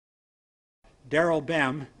Daryl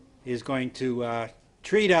Bem is going to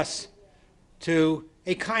treat us to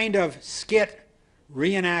a kind of skit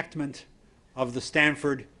reenactment of the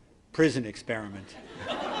Stanford prison experiment.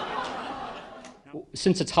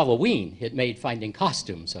 Since it's Halloween, it made finding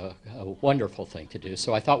costumes a wonderful thing to do.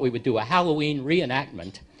 So I thought we would do a Halloween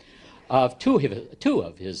reenactment of two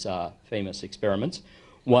of his famous experiments.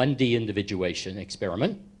 One, de-individuation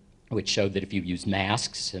experiment, which showed that if you used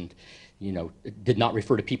masks and did not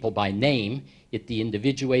refer to people by name, it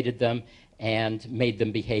de-individuated them and made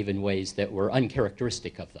them behave in ways that were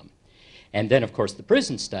uncharacteristic of them. And then, of course, the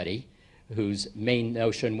prison study, whose main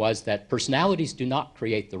notion was that personalities do not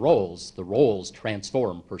create the roles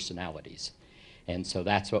transform personalities. And so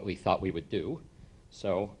that's what we thought we would do.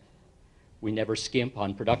 So we never skimp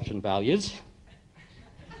on production values.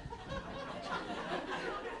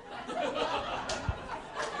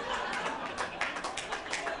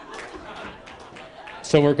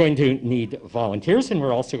 So we're going to need volunteers, and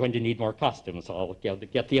we're also going to need more costumes. I'll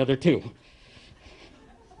get the other two.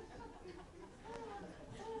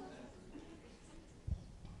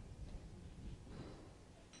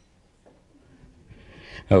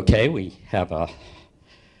 Okay, we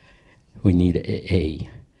need a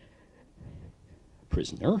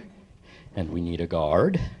prisoner, and we need a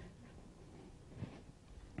guard,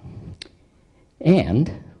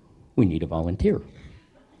 and we need a volunteer.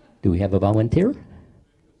 Do we have a volunteer?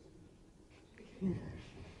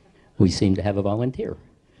 We seem to have a volunteer.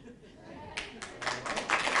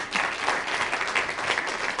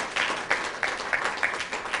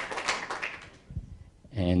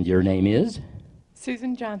 And your name is?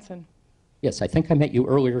 Susan Johnson. Yes, I think I met you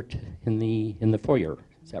earlier in the foyer.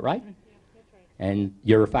 Is that right? Yeah, that's right. And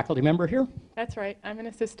you're a faculty member here? That's right. I'm an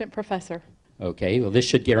assistant professor. Okay, well, this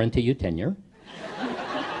should guarantee you tenure.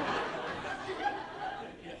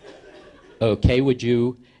 Okay, would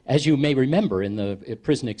you, as you may remember, in the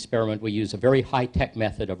prison experiment, we use a very high-tech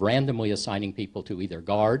method of randomly assigning people to either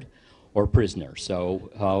guard or prisoner.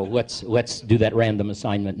 So let's do that random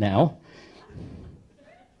assignment now.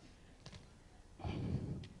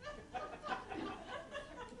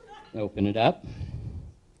 Open it up.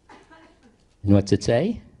 And what's it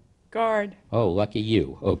say? Guard. Oh, lucky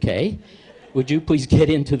you. Okay. Would you please get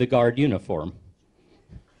into the guard uniform?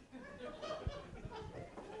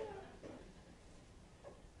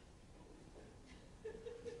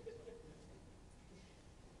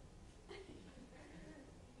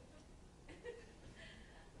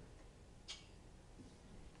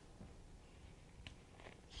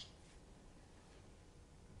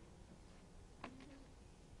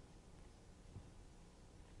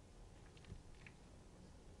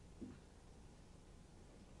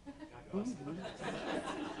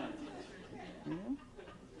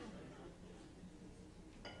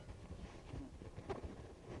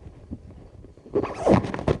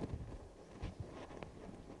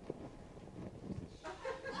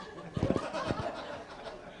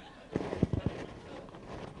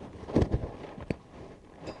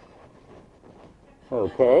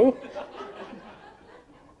 Okay.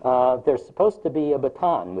 There's supposed to be a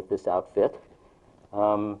baton with this outfit.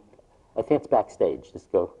 I think it's backstage.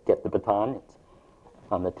 Just go get the baton. It's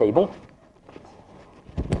on the table.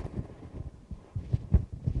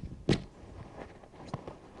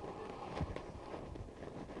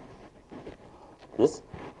 This.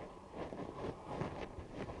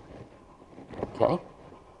 Okay.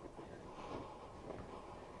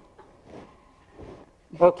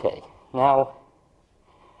 Okay. Now,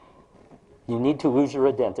 you need to lose your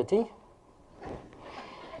identity.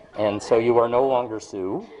 And so you are no longer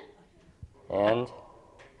Sue. And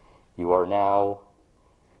you are now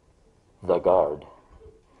the guard,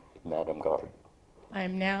 Madam Guard. I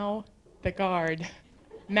am now the guard,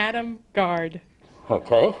 Madam Guard.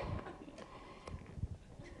 Okay.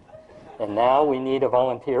 And now we need a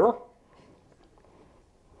volunteer.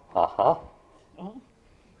 Uh-huh. Oh.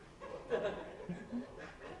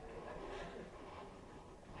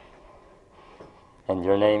 And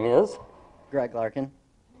your name is? Greg Larkin.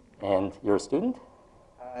 And you're a student?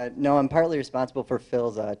 No, I'm partly responsible for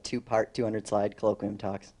Phil's two-part 200-slide colloquium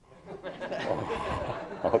talks.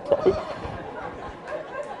 Okay.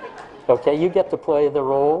 Okay, you get to play the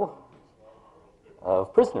role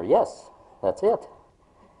of prisoner. Yes, that's it.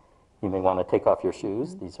 You may want to take off your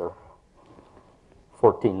shoes. These are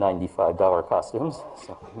 $14.95 costumes,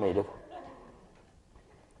 so made of.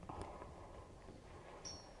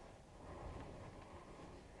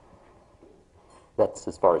 That's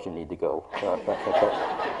as far as you need to go.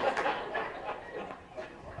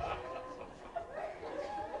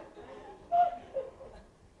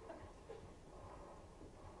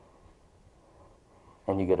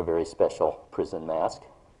 and you get a very special prison mask.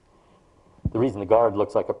 The reason the guard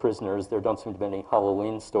looks like a prisoner is there don't seem to be any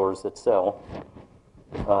Halloween stores that sell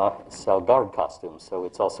guard costumes, so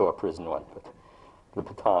it's also a prison one. But the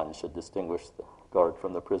baton should distinguish the guard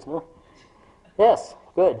from the prisoner. Yes,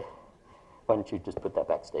 good. Why don't you just put that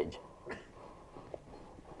backstage?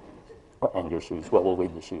 And your shoes. Well, we'll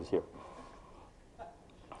leave the shoes here.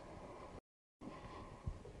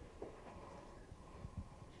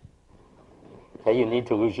 Okay, you need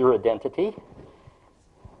to lose your identity.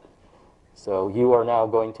 So you are now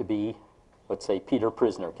going to be, let's say, Peter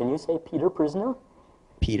Prisoner. Can you say Peter Prisoner?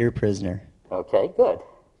 Peter Prisoner. Okay, good.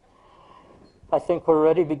 I think we're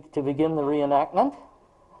ready to begin the reenactment.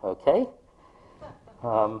 Okay.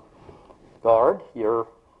 Guard, your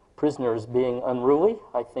prisoner is being unruly.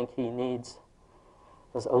 I think he needs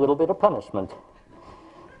a little bit of punishment.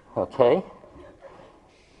 Okay.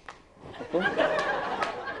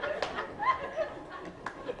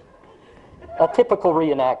 A typical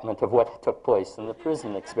reenactment of what took place in the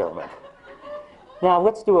prison experiment. Now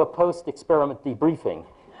let's do a post-experiment debriefing.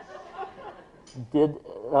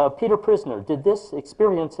 Peter Prisoner, did this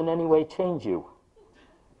experience in any way change you?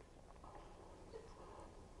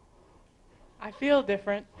 I feel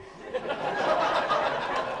different.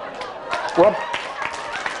 What?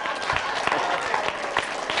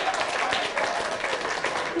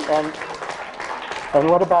 And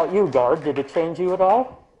what about you, Guard? Did it change you at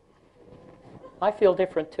all? I feel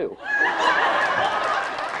different too.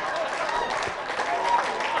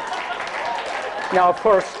 Now, of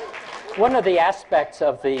course, one of the aspects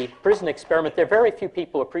of the prison experiment that very few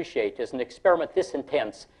people appreciate is an experiment this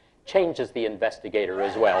intense changes the investigator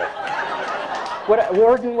as well.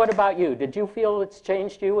 Warden, what about you? Did you feel it's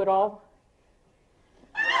changed you at all?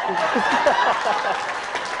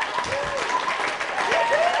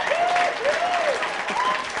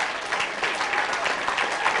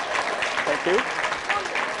 Thank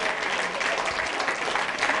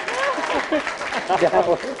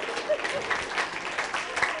you.